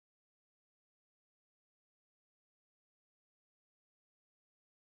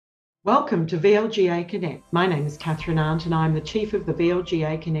Welcome to VLGA Connect. My name is Catherine Arndt and I'm the Chief of the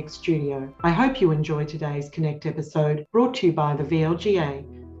VLGA Connect studio. I hope you enjoy today's Connect episode brought to you by the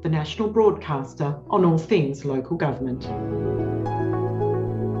VLGA, the national broadcaster on all things local government.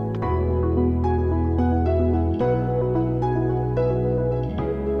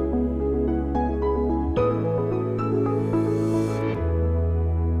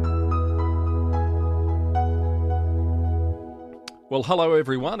 Well, hello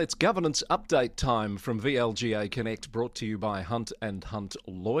everyone. It's governance update time from VLGA Connect, brought to you by Hunt and Hunt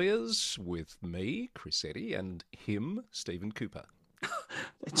Lawyers, with me, Chris Eddy, and him, Stephen Cooper.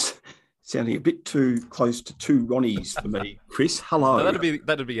 It's sounding a bit too close to two Ronnies for me, Chris. Hello. No,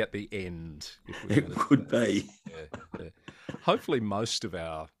 that'd be at the end. It would be. Yeah. Hopefully, most of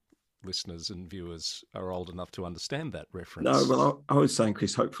our listeners and viewers are old enough to understand that reference. No, well, I was saying,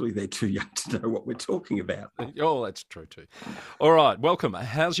 Chris, hopefully they're too young to know what we're talking about. Oh, that's true too. All right, welcome.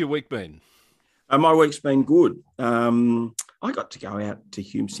 How's your week been? My week's been good. I got to go out to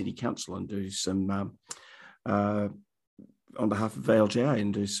Hume City Council and do some, on behalf of VLGA,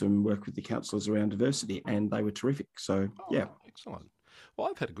 and do some work with the councillors around diversity, and they were terrific. So, yeah. Excellent. Well,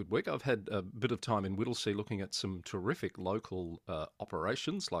 I've had a good week. I've had a bit of time in Whittlesea looking at some terrific local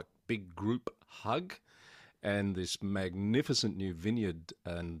operations like Big Group Hug and this magnificent new vineyard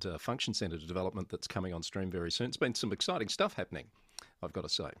and function centre development that's coming on stream very soon. It's been some exciting stuff happening, I've got to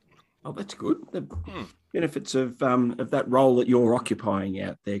say. Oh, that's good. The benefits of that role that you're occupying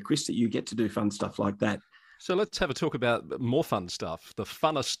out there, Chris, that you get to do fun stuff like that. So let's have a talk about more fun stuff, the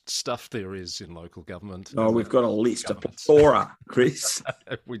funnest stuff there is in local government. Oh, we've got a list, a plethora, Chris.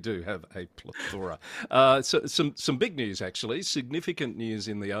 We do have a plethora. So some big news, actually, significant news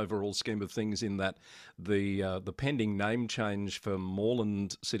in the overall scheme of things, in that the pending name change for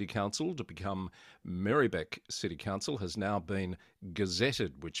Moreland City Council to become Merri-bek City Council has now been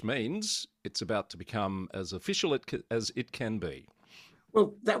gazetted, which means it's about to become as official as it can be.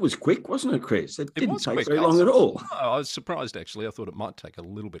 Well, that was quick, wasn't it, Chris? It didn't take very long at all. I was surprised, actually. I thought it might take a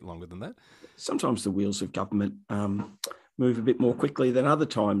little bit longer than that. Sometimes the wheels of government move a bit more quickly than other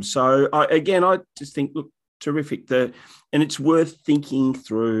times. So, I just think, look, terrific. And it's worth thinking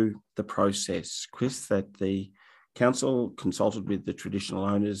through the process, Chris, that the council consulted with the traditional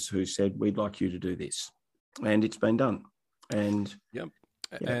owners who said, we'd like you to do this. And it's been done. And yep.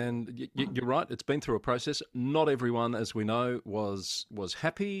 And you're right, it's been through a process. Not everyone, as we know, was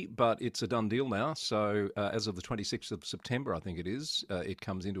happy, but it's a done deal now. So as of the 26th of September, I think it is, it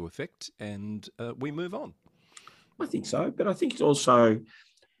comes into effect, and we move on. I think so, but I think it also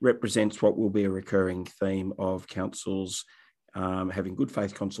represents what will be a recurring theme of councils having good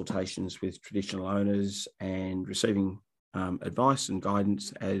faith consultations with traditional owners and receiving advice and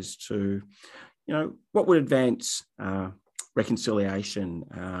guidance as to, what would advance reconciliation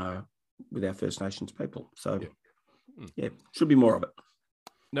with our First Nations people. So, should be more of it.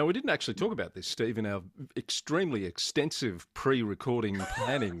 Now, we didn't actually talk about this, Steve, in our extremely extensive pre-recording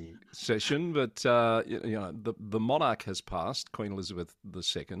planning session, but the monarch has passed, Queen Elizabeth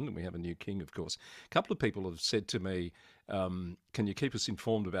II, and we have a new king, of course. A couple of people have said to me, can you keep us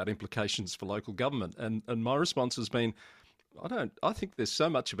informed about implications for local government? And my response has been, I think there's so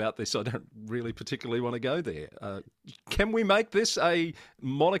much about this, I don't really particularly want to go there. Can we make this a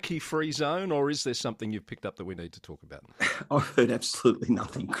monarchy-free zone, or is there something you've picked up that we need to talk about? I've heard absolutely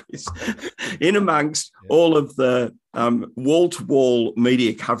nothing, Chris. In amongst all of the wall-to-wall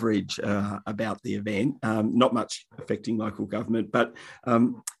media coverage about the event, not much affecting local government, but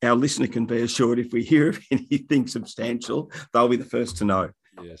our listener can be assured if we hear of anything substantial, they'll be the first to know.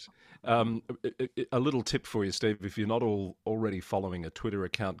 Yes. A little tip for you, Steve, if you're not already following a Twitter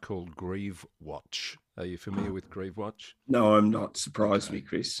account called Grieve Watch. Are you familiar with Grieve Watch? No, I'm not. Surprise me,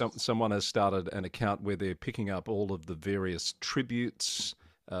 Chris. Someone has started an account where they're picking up all of the various tributes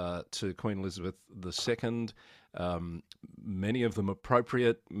to Queen Elizabeth II. Many of them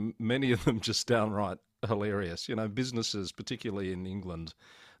appropriate, many of them just downright hilarious. Businesses, particularly in England,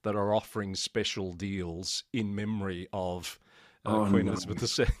 that are offering special deals in memory of Queen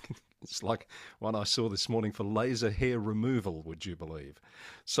Elizabeth II. It's like one I saw this morning for laser hair removal, would you believe?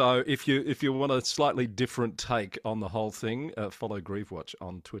 So if you want a slightly different take on the whole thing, follow Grieve Watch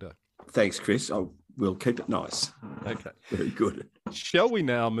on Twitter. Thanks, Chris. We'll keep it nice. Okay. Very good. Shall we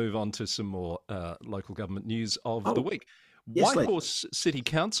now move on to some more local government news of the week? Yes, Lee. Whitehorse City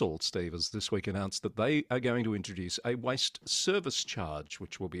Council, Steve, has this week announced that they are going to introduce a waste service charge,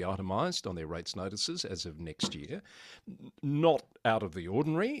 which will be itemised on their rates notices as of next year. Not out of the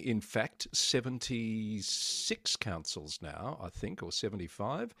ordinary. In fact, 76 councils now, I think, or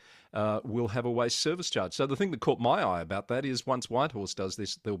 75, will have a waste service charge. So the thing that caught my eye about that is once Whitehorse does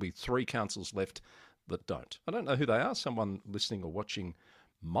this, there'll be 3 councils left that don't. I don't know who they are. Someone listening or watching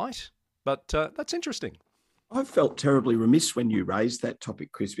might, but that's interesting. I felt terribly remiss when you raised that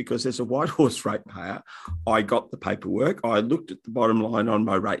topic, Chris, because as a Whitehorse ratepayer, I got the paperwork. I looked at the bottom line on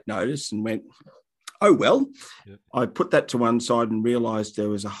my rate notice and went, oh, well. Yep. I put that to one side and realised there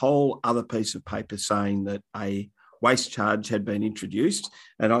was a whole other piece of paper saying that a waste charge had been introduced.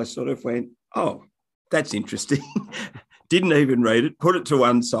 And I sort of went, oh, that's interesting. Didn't even read it, put it to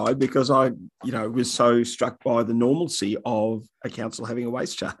one side because I, was so struck by the normalcy of a council having a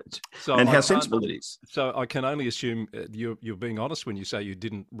waste charge and how sensible it is. So I can only assume you're being honest when you say you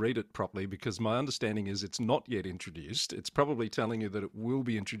didn't read it properly, because my understanding is it's not yet introduced. It's probably telling you that it will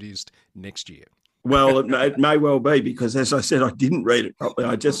be introduced next year. Well, it may well be, because as I said, I didn't read it properly.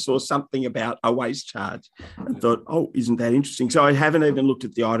 I just saw something about a waste charge and thought, oh, isn't that interesting? So I haven't even looked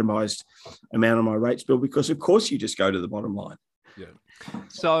at the itemised amount on my rates bill because, of course, you just go to the bottom line. Yeah.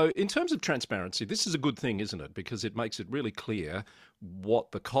 So in terms of transparency, this is a good thing, isn't it? Because it makes it really clear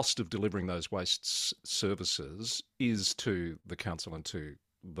what the cost of delivering those waste services is to the council and to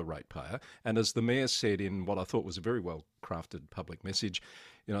the ratepayer. And as the Mayor said in what I thought was a very well-crafted public message,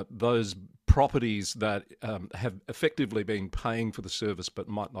 those properties that have effectively been paying for the service but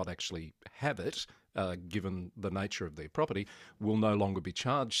might not actually have it, given the nature of their property, will no longer be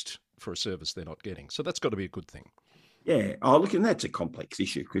charged for a service they're not getting. So that's got to be a good thing. Yeah. Oh, look, and that's a complex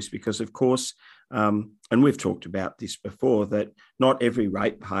issue, Chris, because, of course, and we've talked about this before, that not every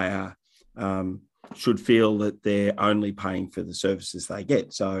ratepayer should feel that they're only paying for the services they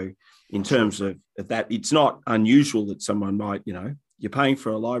get. So in terms of that, it's not unusual that someone might, you're paying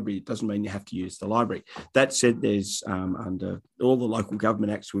for a library, it doesn't mean you have to use the library. That said, there's under all the local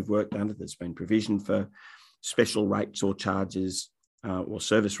government acts we've worked under, there's been provision for special rates or charges or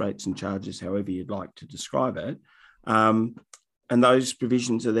service rates and charges, however you'd like to describe it. And those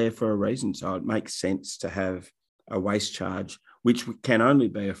provisions are there for a reason. So it makes sense to have a waste charge, which can only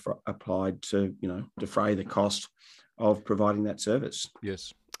be applied to, defray the cost of providing that service.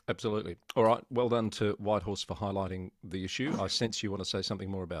 Yes, absolutely. All right. Well done to Whitehorse for highlighting the issue. I sense you want to say something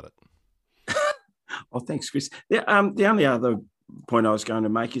more about it. Oh, thanks, Chris. The only other point I was going to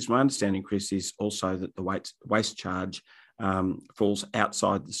make is my understanding, Chris, is also that the waste charge falls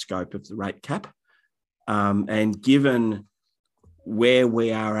outside the scope of the rate cap. And given where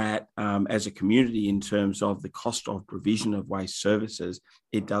we are at as a community in terms of the cost of provision of waste services,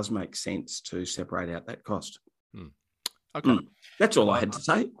 it does make sense to separate out that cost. Okay. That's all I had to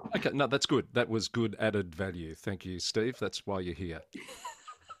say. Okay, no, that's good. That was good added value. Thank you, Steve. That's why you're here.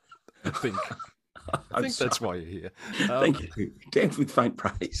 I think that's why you're here. Thank you. Damned with faint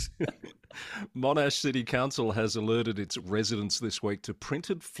praise. Monash City Council has alerted its residents this week to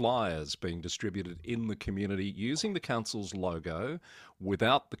printed flyers being distributed in the community using the council's logo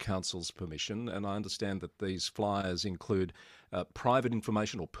without the council's permission. And I understand that these flyers include private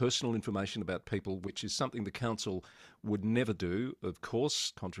information or personal information about people, which is something the council would never do, of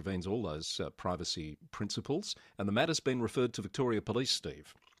course, contravenes all those privacy principles. And the matter's been referred to Victoria Police,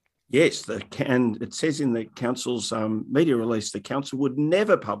 Steve. Yes, and it says in the council's media release, the council would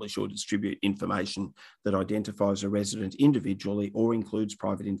never publish or distribute information that identifies a resident individually or includes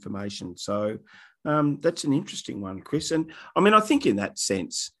private information. So that's an interesting one, Chris. And I mean, I think in that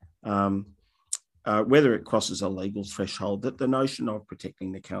sense, whether it crosses a legal threshold, that the notion of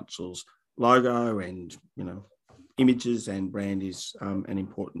protecting the council's logo and, images and brand is an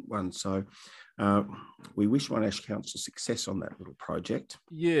important one. So we wish Monash Council success on that little project.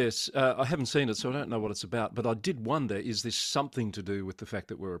 Yes, I haven't seen it, so I don't know what it's about. But I did wonder, is this something to do with the fact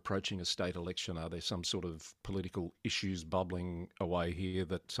that we're approaching a state election? Are there some sort of political issues bubbling away here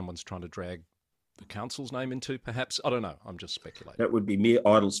that someone's trying to drag the council's name into, perhaps? I don't know. I'm just speculating. That would be mere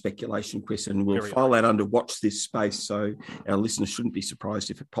idle speculation, Chris, and we'll file that under watch this space, so our listeners shouldn't be surprised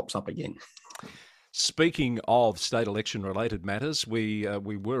if it pops up again. Speaking of state election-related matters, we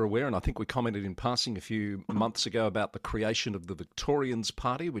were aware, and I think we commented in passing a few months ago about the creation of the Victorians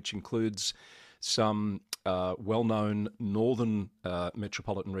Party, which includes some well-known Northern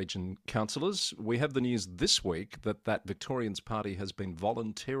Metropolitan Region councillors. We have the news this week that Victorians Party has been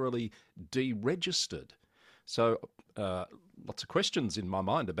voluntarily deregistered. So lots of questions in my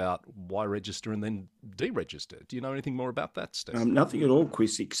mind about why register and then deregister. Do you know anything more about that, Steve? Nothing at all,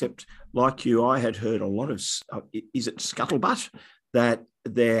 Chris, except like you, I had heard a lot of, is it scuttlebutt, that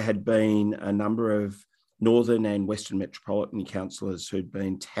there had been a number of Northern and Western Metropolitan councillors who'd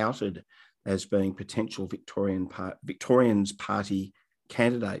been touted as being potential Victorians Party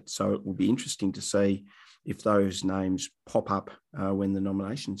candidates. So it will be interesting to see if those names pop up when the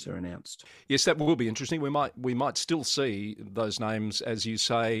nominations are announced. Yes, that will be interesting. We might still see those names, as you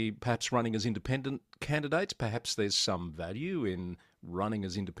say, perhaps running as independent candidates. Perhaps there's some value in running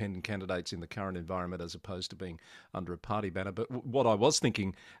as independent candidates in the current environment as opposed to being under a party banner. But what I was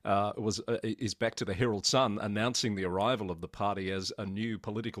thinking is back to the Herald Sun announcing the arrival of the party as a new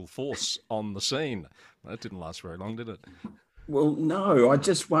political force on the scene. That didn't last very long, did it? Well, no, I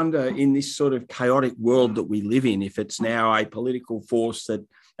just wonder in this sort of chaotic world that we live in, if it's now a political force that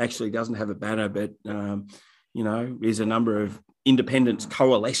actually doesn't have a banner, but, is a number of independents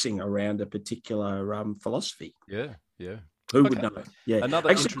coalescing around a particular philosophy. Yeah. Who would know? Yeah. Another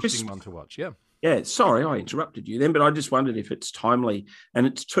interesting one to watch, yeah. Yeah, sorry, I interrupted you then, but I just wondered if it's timely, and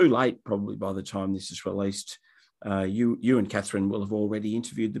it's too late probably by the time this is released. You and Catherine will have already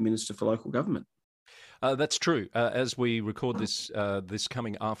interviewed the Minister for Local Government. That's true. As we record this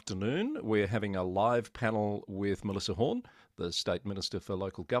coming afternoon, we're having a live panel with Melissa Horne, the State Minister for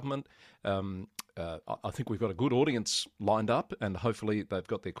Local Government. I think we've got a good audience lined up, and hopefully they've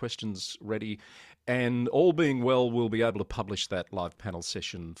got their questions ready. And all being well, we'll be able to publish that live panel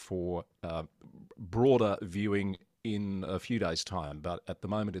session for broader viewing in a few days' time. But at the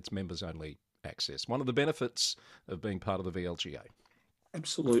moment, it's members-only access. One of the benefits of being part of the VLGA.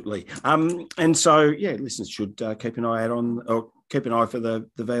 Absolutely. And so, listeners should keep an eye for the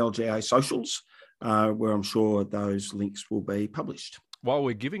VLGA socials, where I'm sure those links will be published. While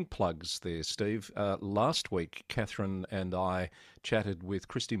we're giving plugs there, Steve, last week, Catherine and I chatted with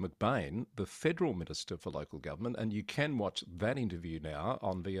Kristy McBain, the Federal Minister for Local Government, and you can watch that interview now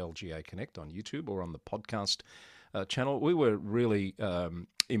on VLGA Connect on YouTube or on the podcast channel. We were really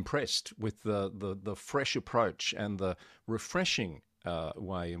impressed with the fresh approach and the refreshing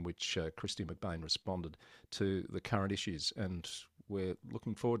way in which Kristy McBain responded to the current issues, and we're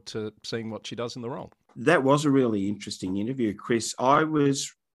looking forward to seeing what she does in the role. That was a really interesting interview, Chris. I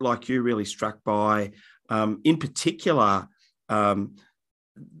was, like you, really struck by, in particular, the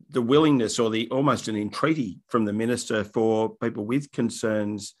willingness or almost an entreaty from the Minister for people with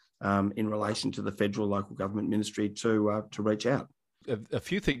concerns in relation to the Federal Local Government Ministry to reach out. A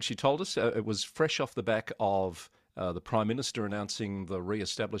few things she told us. It was fresh off the back of the Prime Minister announcing the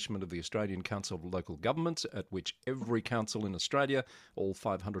re-establishment of the Australian Council of Local Governments, at which every council in Australia, all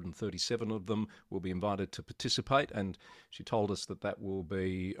 537 of them, will be invited to participate. And she told us that will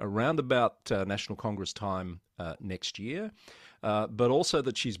be around about National Congress time next year, but also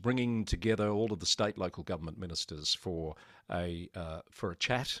that she's bringing together all of the state local government ministers for a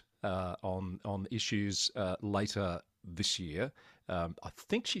chat on issues later this year. I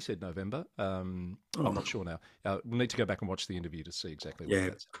think she said November. I'm not sure now. We'll need to go back and watch the interview to see exactly what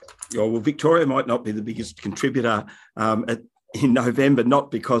that's. Yeah, well, Victoria might not be the biggest contributor in November, not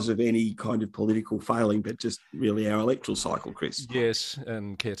because of any kind of political failing, but just really our electoral cycle, Chris. Yes,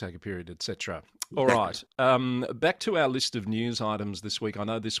 and caretaker period, etc. All right. Back to our list of news items this week. I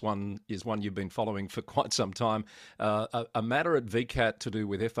know this one is one you've been following for quite some time. A matter at VCAT to do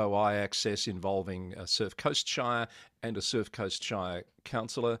with FOI access involving a Surf Coast Shire and a Surf Coast Shire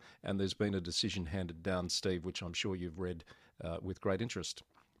councillor, and there's been a decision handed down, Steve, which I'm sure you've read with great interest.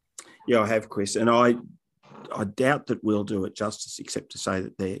 Yeah, I have, Chris, and I doubt that we'll do it justice, except to say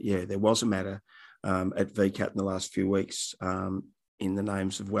that there was a matter at VCAT in the last few weeks in the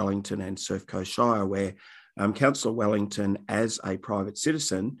names of Wellington and Surf Coast Shire, where Councillor Wellington, as a private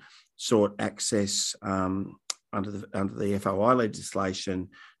citizen, sought access under the FOI legislation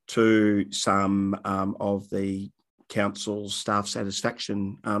to some of the council's staff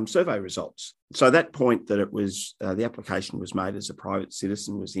satisfaction survey results. So that point that it was the application was made as a private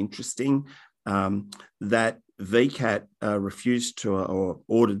citizen was interesting. That VCAT refused to or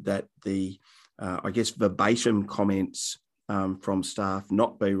ordered that the verbatim comments from staff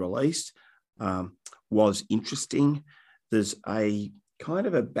not be released was interesting. There's a kind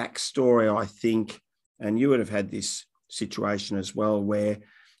of a backstory, I think, and you would have had this situation as well, where,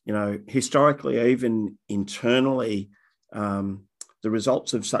 historically, even internally, the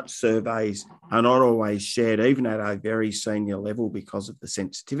results of such surveys are not always shared, even at a very senior level, because of the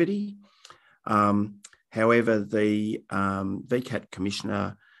sensitivity. However, the VCAT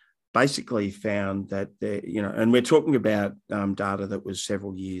Commissioner basically found that and we're talking about data that was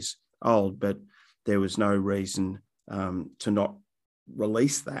several years old, but there was no reason to not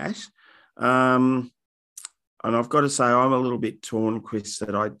release that. And I've got to say, I'm a little bit torn, Chris,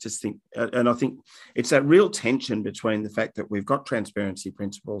 that I just think, and I think it's that real tension between the fact that we've got transparency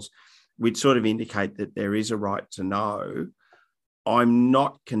principles, which sort of indicate that there is a right to know. I'm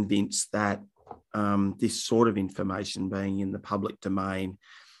not convinced that this sort of information being in the public domain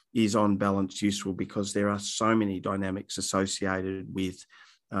is on balance useful, because there are so many dynamics associated with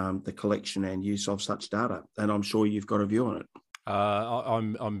the collection and use of such data. And I'm sure you've got a view on it.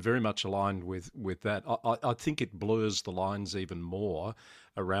 I'm very much aligned with that. I think it blurs the lines even more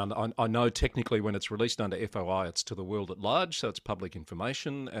around. I know technically when it's released under FOI, it's to the world at large, so it's public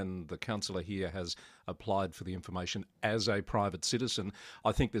information, and the councillor here has applied for the information as a private citizen.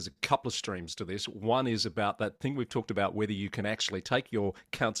 I think there's a couple of streams to this. One is about that thing we've talked about, whether you can actually take your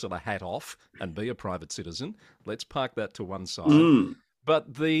councillor hat off and be a private citizen. Let's park that to one side.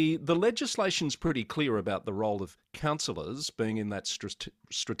 But the legislation's pretty clear about the role of councillors being in that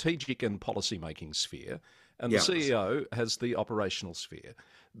strategic and policy-making sphere, and the CEO has the operational sphere.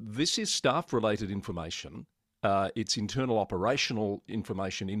 This is staff-related information. It's internal operational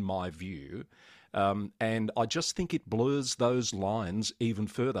information, in my view, and I just think it blurs those lines even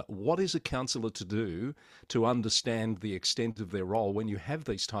further. What is a councillor to do to understand the extent of their role when you have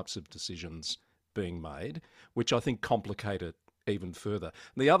these types of decisions being made, which I think complicate it even further?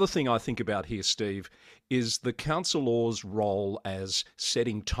 The other thing I think about here, Steve, is the councillor's role as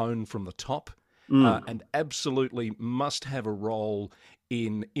setting tone from the top, and absolutely must have a role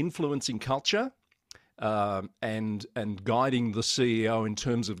in influencing culture and guiding the CEO in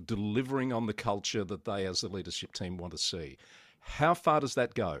terms of delivering on the culture that they as the leadership team want to see. How far does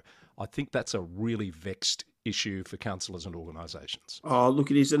that go? I think that's a really vexed issue for councillors and organisations. Oh,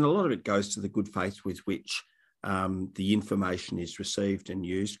 look, it is. And a lot of it goes to the good faith with which the information is received and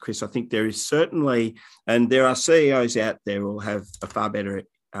used. Chris, I think there is certainly, and there are CEOs out there who will have a far better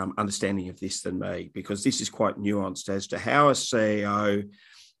understanding of this than me, because this is quite nuanced as to how a CEO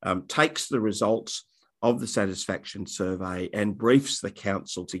takes the results of the satisfaction survey and briefs the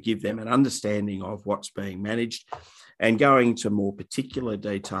council to give them an understanding of what's being managed, and going into more particular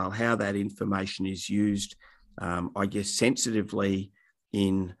detail how that information is used, I guess, sensitively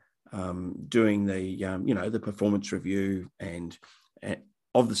in doing the performance review and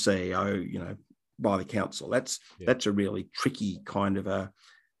of the CEO, by the council. That's a really tricky kind of a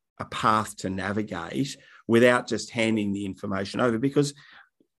path to navigate without just handing the information over, because,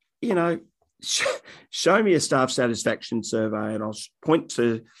 show me a staff satisfaction survey and I'll point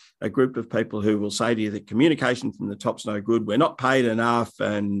to a group of people who will say to you that communication from the top's no good, we're not paid enough,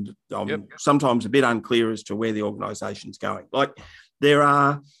 and I'm sometimes a bit unclear as to where the organisation's going. Like, there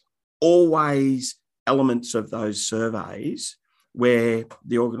are always elements of those surveys where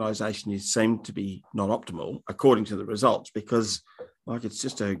the organisation is seemed to be not optimal according to the results, because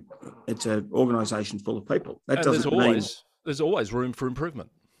it's an organisation full of people. That doesn't mean there's always room for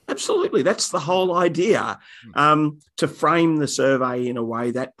improvement. Absolutely. That's the whole idea, to frame the survey in a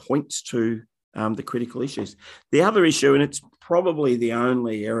way that points to the critical issues. The other issue, and it's probably the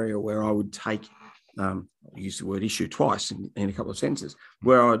only area where I would take, I'll use the word issue twice in a couple of sentences,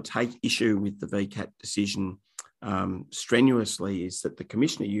 where I would take issue with the VCAT decision strenuously, is that the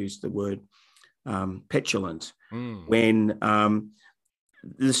Commissioner used the word petulant when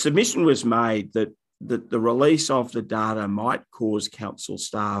the submission was made that the release of the data might cause council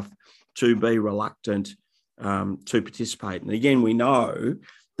staff to be reluctant to participate. And again, we know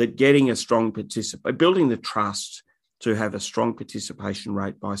that getting a strong building the trust to have a strong participation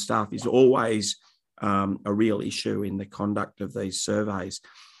rate by staff is always a real issue in the conduct of these surveys.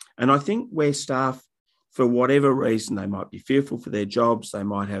 And I think where staff, for whatever reason, they might be fearful for their jobs, they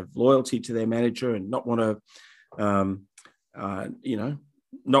might have loyalty to their manager and not want to,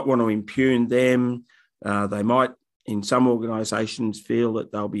 not want to impugn them. They might, in some organisations, feel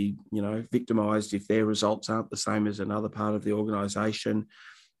that they'll be, victimised if their results aren't the same as another part of the organisation.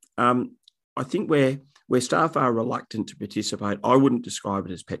 I think where staff are reluctant to participate, I wouldn't describe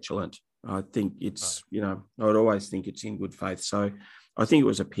it as petulant. I think it's, I would always think it's in good faith. So I think it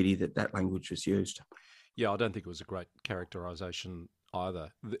was a pity that language was used. Yeah, I don't think it was a great characterisation either.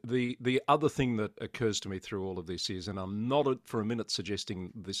 The other thing that occurs to me through all of this is, and I'm not for a minute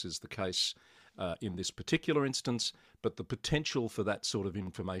suggesting this is the case in this particular instance, but the potential for that sort of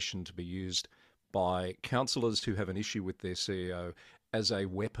information to be used by councillors who have an issue with their CEO as a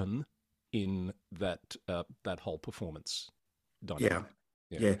weapon in that whole performance dynamic.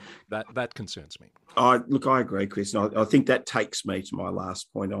 Yeah. That concerns me. I agree, Chris. And I think that takes me to my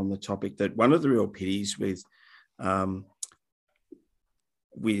last point on the topic, that one of the real pities with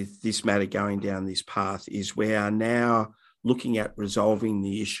with this matter going down this path is we are now looking at resolving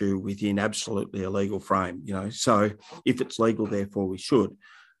the issue within absolutely a legal frame, So if it's legal, therefore we should.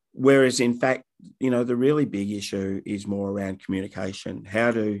 Whereas in fact, the really big issue is more around communication.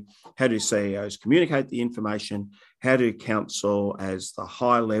 How do CEOs communicate the information? How do council, as the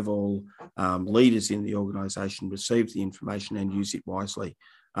high level leaders in the organisation, receive the information and use it wisely?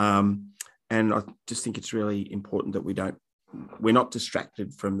 And I just think it's really important that we're not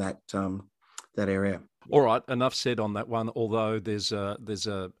distracted from that area. All right, enough said on that one. Although there's a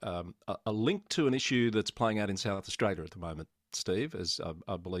link to an issue that's playing out in South Australia at the moment, Steve, as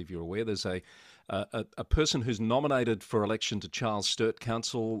I believe you're aware. There's a person who's nominated for election to Charles Sturt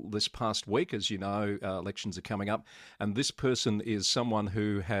Council this past week. As you know, elections are coming up, and this person is someone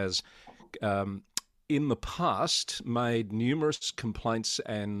who has, in the past, made numerous complaints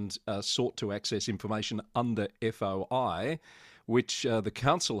and sought to access information under FOI, which the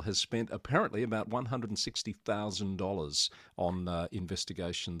council has spent apparently about $160,000 on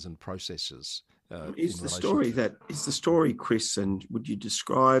investigations and processes. Is the story, Chris? And would you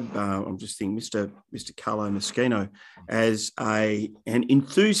describe? I'm just thinking, Mr. Carlo Moschino, as an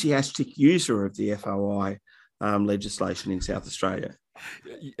enthusiastic user of the FOI legislation in South Australia?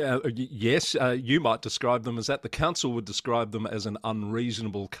 Yes, you might describe them as that. The council would describe them as an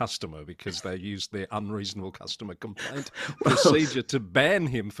unreasonable customer because they used their unreasonable customer complaint procedure to ban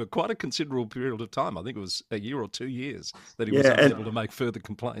him for quite a considerable period of time. I think it was a year or 2 years that he was unable to make further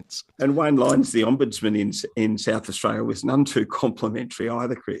complaints. And Wayne Lyons, the ombudsman in South Australia, was none too complimentary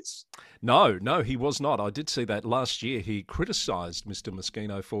either, Chris. No, he was not. I did see that last year. He criticised Mr.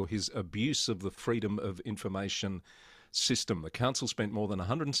 Moschino for his abuse of the freedom of information system. The council spent more than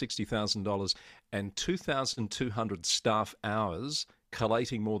 $160,000 and 2,200 staff hours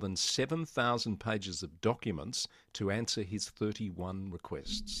collating more than 7,000 pages of documents to answer his 31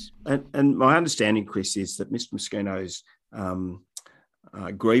 requests. And my understanding, Chris, is that Mr. Moschino's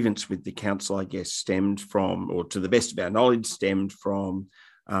grievance with the council, I guess, stemmed from, or to the best of our knowledge, stemmed from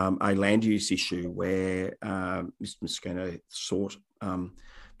a land use issue where Mr. Moschino sought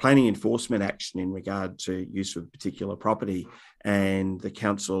planning enforcement action in regard to use of a particular property, and the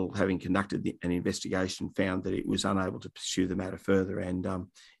council, having conducted an investigation, found that it was unable to pursue the matter further, and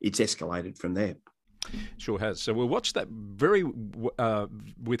it's escalated from there. Sure has. So we'll watch that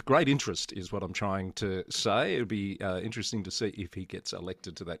with great interest, is what I'm trying to say. It'll be interesting to see if he gets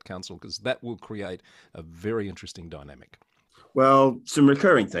elected to that council, because that will create a very interesting dynamic. Well, some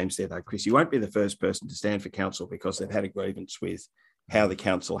recurring themes there, though, Chris. You won't be the first person to stand for council because they've had a grievance with how the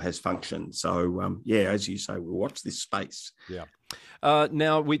council has functioned. So, as you say, we'll watch this space. Yeah.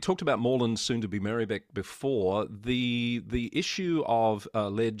 Now, we talked about Moreland, soon to be Merri-bek, before. The issue of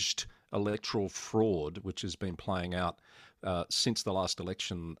alleged electoral fraud, which has been playing out since the last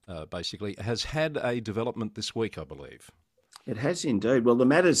election, basically, has had a development this week, I believe. It has indeed. Well, the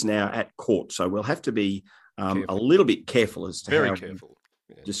matter's now at court, so we'll have to be a little bit careful as to how we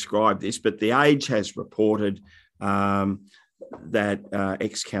describe this. But The Age has reported that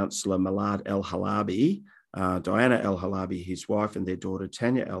ex-councillor Malad El-Halabi, Diana El-Halabi, his wife, and their daughter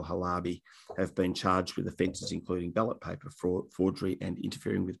Tanya El-Halabi have been charged with offences including ballot paper forgery and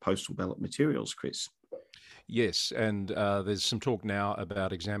interfering with postal ballot materials, Chris. Yes, and there's some talk now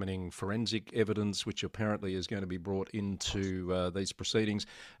about examining forensic evidence, which apparently is going to be brought into these proceedings.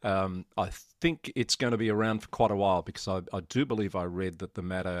 I think it's going to be around for quite a while, because I do believe I read that the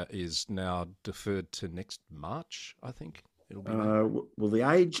matter is now deferred to next March, I think. Well, The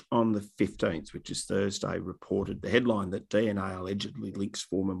Age on the 15th, which is Thursday, reported the headline that DNA allegedly links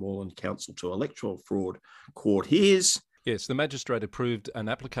former Moreland Council to electoral fraud. Court hears. Yes, the magistrate approved an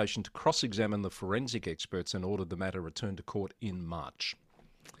application to cross-examine the forensic experts and ordered the matter returned to court in March.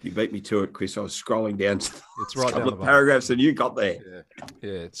 You beat me to it, Chris. I was scrolling down to it's right down the paragraphs and you got there.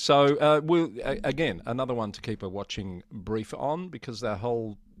 Yeah. So we'll again, another one to keep a watching brief on, because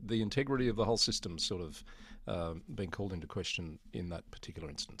the integrity of the whole system sort of being called into question in that particular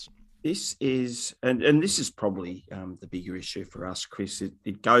instance. This is, and this is probably the bigger issue for us, Chris.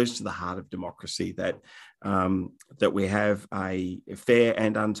 It goes to the heart of democracy that we have a fair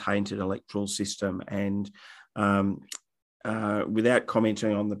and untainted electoral system, and without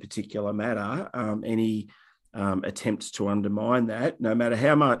commenting on the particular matter, any attempts to undermine that, no matter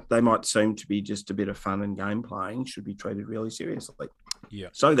how much they might seem to be just a bit of fun and game playing, should be treated really seriously. Yeah.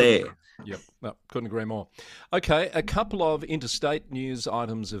 So there. Yep. No, couldn't agree more. Okay, a couple of interstate news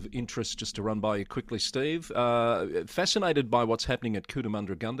items of interest just to run by you quickly, Steve. Fascinated by what's happening at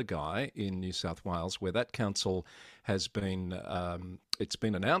Cootamundra Gundagai in New South Wales, where that council has been, it's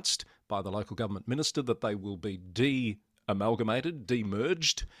been announced by the local government minister that they will be amalgamated,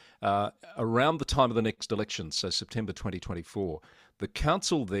 demerged, around the time of the next election, so September 2024. The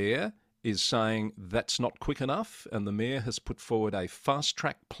council there is saying that's not quick enough, and the mayor has put forward a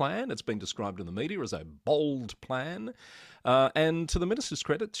fast-track plan. It's been described in the media as a bold plan. And to the minister's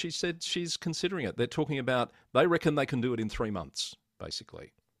credit, she said she's considering it. They're talking about, they reckon they can do it in 3 months,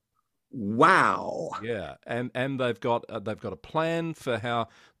 basically. Wow. Yeah, and they've got a plan for how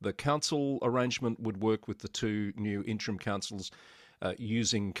the council arrangement would work with the two new interim councils,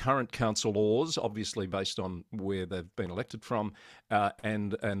 using current council laws, obviously based on where they've been elected from,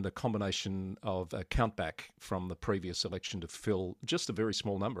 and a combination of a countback from the previous election to fill just a very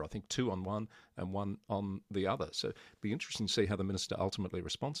small number. I think 2 on one and 1 on the other. So it'd be interesting to see how the minister ultimately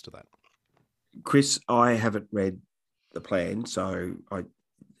responds to that. Chris, I haven't read the plan, so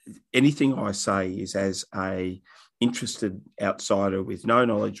anything I say is as a interested outsider with no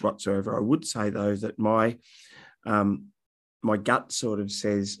knowledge whatsoever. I would say, though, that my gut sort of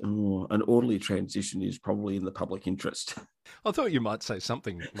says an orderly transition is probably in the public interest. I thought you might say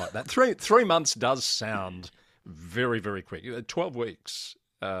something like that. Three months does sound very, very quick. 12 weeks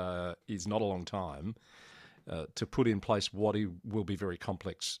is not a long time to put in place what will be very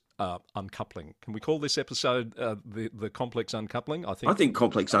complex uncoupling. Can we call this episode the complex uncoupling? I think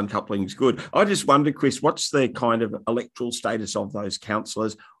complex uncoupling is good. I just wonder, Chris, what's the kind of electoral status of those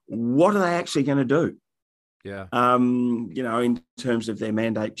councillors? What are they actually going to do? Yeah. In terms of their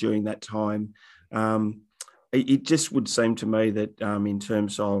mandate during that time, it just would seem to me that in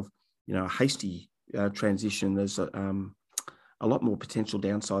terms of, a hasty transition, there's a lot more potential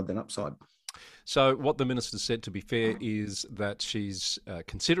downside than upside. So what the minister said, to be fair, is that she's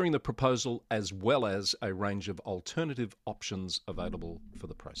considering the proposal as well as a range of alternative options available for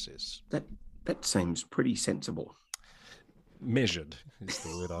the process. That seems pretty sensible. Measured is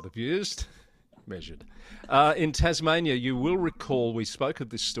the word I'd have used. Measured. In Tasmania, you will recall we spoke of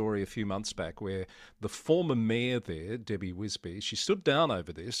this story a few months back where the former mayor there, Debbie Wisby, she stood down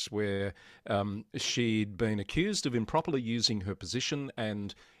over this, where she'd been accused of improperly using her position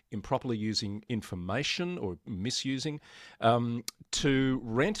and improperly using information or misusing to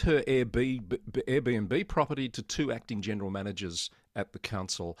rent her Airbnb property to 2 acting general managers at the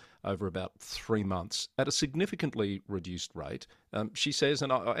council over about 3 months at a significantly reduced rate. She says,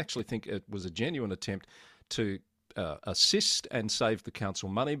 and I actually think it was a genuine attempt to assist and save the council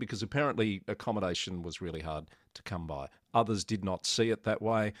money, because apparently accommodation was really hard to come by. Others did not see it that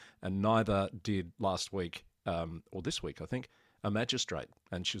way, and neither did last week, or this week, I think, a magistrate,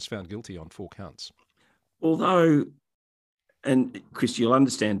 and she was found guilty on 4 counts. Although, and Chris, you'll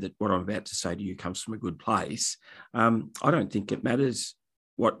understand that what I'm about to say to you comes from a good place. I don't think it matters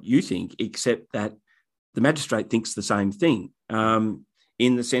what you think, except that the magistrate thinks the same thing,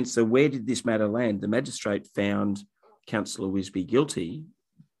 in the sense that where did this matter land? The magistrate found Councillor Wisby guilty,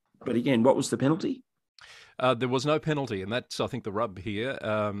 but again, what was the penalty? There was no penalty, and that's, I think, the rub here.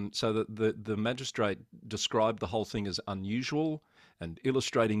 So the magistrate described the whole thing as unusual and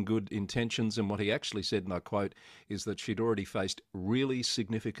illustrating good intentions, and what he actually said, and I quote, is that she'd already faced really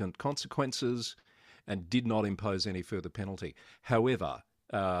significant consequences and did not impose any further penalty. However,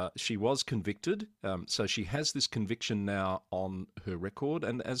 she was convicted, so she has this conviction now on her record,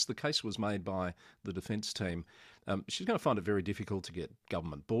 and as the case was made by the defence team, she's going to find it very difficult to get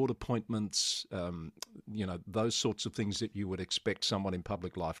government board appointments, those sorts of things that you would expect someone in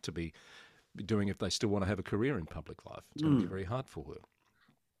public life to be doing if they still want to have a career in public life. It's going to be very hard for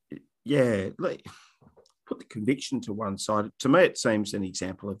her. Yeah, put the conviction to one side. To me, it seems an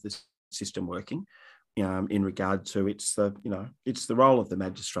example of the system working. In regard to it's the role of the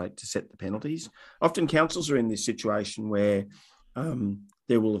magistrate to set the penalties. Often councils are in this situation where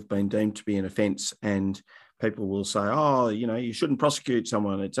there will have been deemed to be an offence, and people will say, you shouldn't prosecute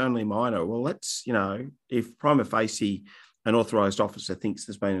someone, it's only minor. Well, that's, if prima facie an authorised officer thinks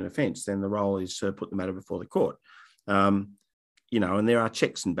there's been an offence, then the role is to put the matter before the court. And there are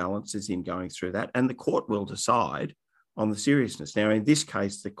checks and balances in going through that, and the court will decide on the seriousness. Now, in this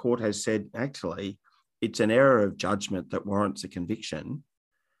case, the court has said, actually, it's an error of judgment that warrants a conviction,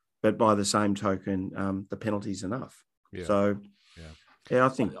 but by the same token, the penalty's enough. Yeah. So, I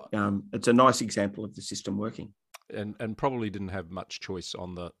think it's a nice example of the system working. And probably didn't have much choice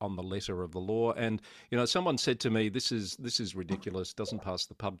on the letter of the law. And someone said to me, "This is ridiculous. Doesn't pass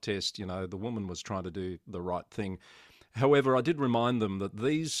the pub test." The woman was trying to do the right thing. However, I did remind them that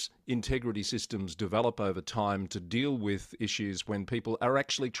these integrity systems develop over time to deal with issues when people are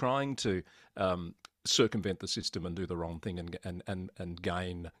actually trying to circumvent the system and do the wrong thing and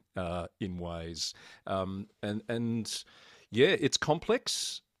gain in ways. It's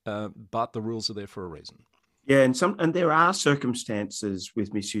complex, but the rules are there for a reason. Yeah, and there are circumstances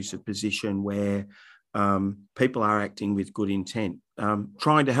with misuse of position where people are acting with good intent,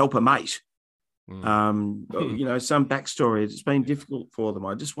 trying to help a mate. Some backstory. It's been difficult for them.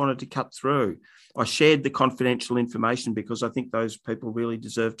 I just wanted to cut through. I shared the confidential information because I think those people really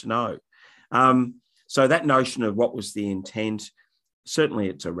deserve to know. So that notion of what was the intent, certainly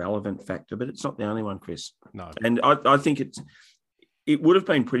it's a relevant factor, but it's not the only one, Chris. No. And I think it would have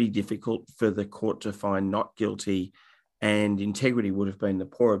been pretty difficult for the court to find not guilty, and integrity would have been the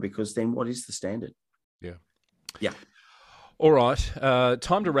poorer, because then what is the standard? Yeah. All right,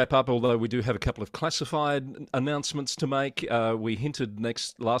 time to wrap up, although we do have a couple of classified announcements to make. We hinted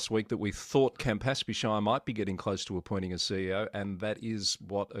last week that we thought Campaspe Shire might be getting close to appointing a CEO, and that is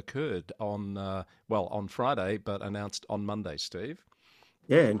what occurred on Friday, but announced on Monday, Steve.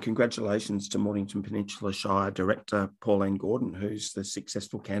 Yeah, and congratulations to Mornington Peninsula Shire Director Pauline Gordon, who's the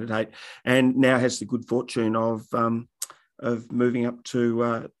successful candidate and now has the good fortune of moving up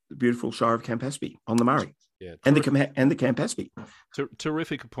to the beautiful Shire of Campaspe on the Murray. Yeah, and the Campaspe.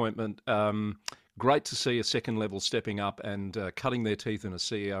 Terrific appointment. Great to see a second level stepping up and cutting their teeth in a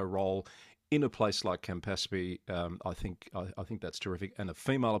CEO role in a place like Campaspe. I think that's terrific, and a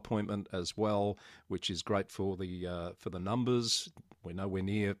female appointment as well, which is great for the numbers. We know we're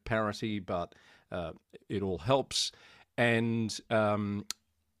near parity, but it all helps. And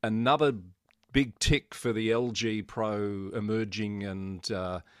another big tick for the LG Pro emerging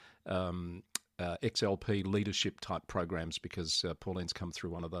and XLP leadership type programs, because Pauline's come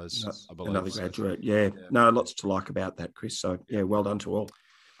through one of those. I believe. Another graduate, yeah. No, lots to like about that, Chris. So, yeah, well done to all.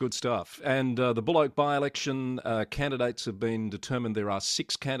 Good stuff. And the Bull Oak by-election candidates have been determined. There are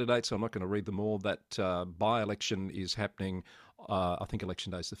 6 candidates. I'm not going to read them all. That by-election is happening, I think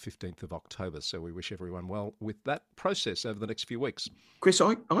election day is the 15th of October. So we wish everyone well with that process over the next few weeks. Chris,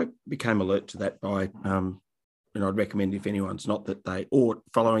 I became alert to that by... and I'd recommend, if anyone's not, that they ought,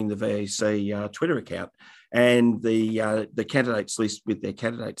 following the VEC Twitter account. And the candidates list with their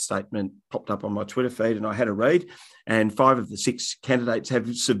candidate statement popped up on my Twitter feed, and I had a read, and 5 of the 6 candidates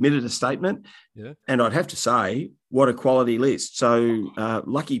have submitted a statement. Yeah. And I'd have to say, what a quality list. So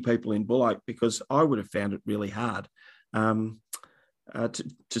lucky people in Bull Oak, because I would have found it really hard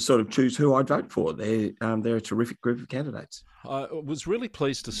to sort of choose who I'd vote for. They're a terrific group of candidates. I was really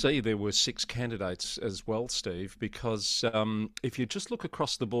pleased to see there were 6 candidates as well, Steve, because if you just look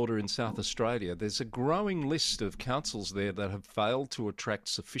across the border in South Australia, there's a growing list of councils there that have failed to attract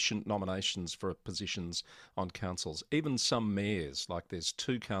sufficient nominations for positions on councils. Even some mayors, like there's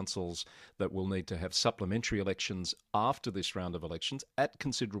 2 councils that will need to have supplementary elections after this round of elections at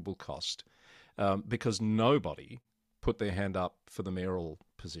considerable cost, because nobody put their hand up for the mayoral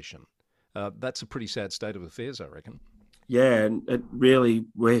position. That's a pretty sad state of affairs, I reckon. Yeah, and it really,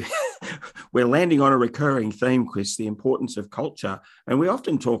 we're landing on a recurring theme, Chris, the importance of culture. And we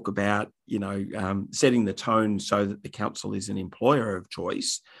often talk about, setting the tone so that the council is an employer of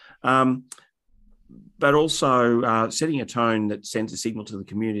choice, but also setting a tone that sends a signal to the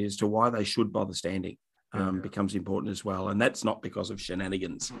community as to why they should bother standing becomes important as well. And that's not because of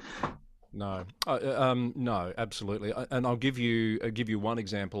shenanigans. No, no, absolutely. And I'll give you one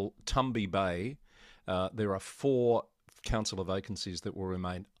example. Tumby Bay, there are 4 councillor vacancies that will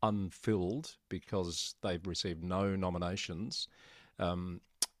remain unfilled because they've received no nominations.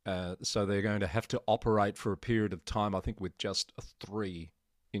 So they're going to have to operate for a period of time, I think, with just 3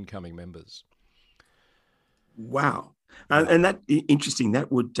 incoming members. Wow. And that interesting.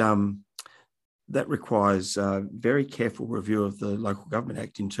 That would that requires very careful review of the Local Government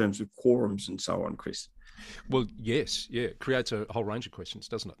Act in terms of quorums and so on, Chris. Well, yes, yeah. It creates a whole range of questions,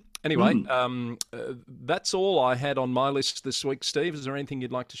 doesn't it? Anyway, that's all I had on my list this week. Steve, is there anything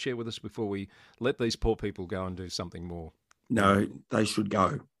you'd like to share with us before we let these poor people go and do something more? No, they should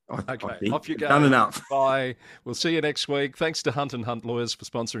go. Okay, off you go. Done enough. Bye. We'll see you next week. Thanks to Hunt & Hunt Lawyers for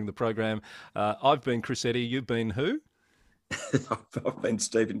sponsoring the program. I've been Chris Eddy. You've been who? I've been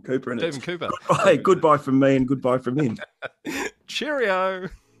Stephen Cooper. Stephen Cooper. Goodbye from me and goodbye from him. Cheerio.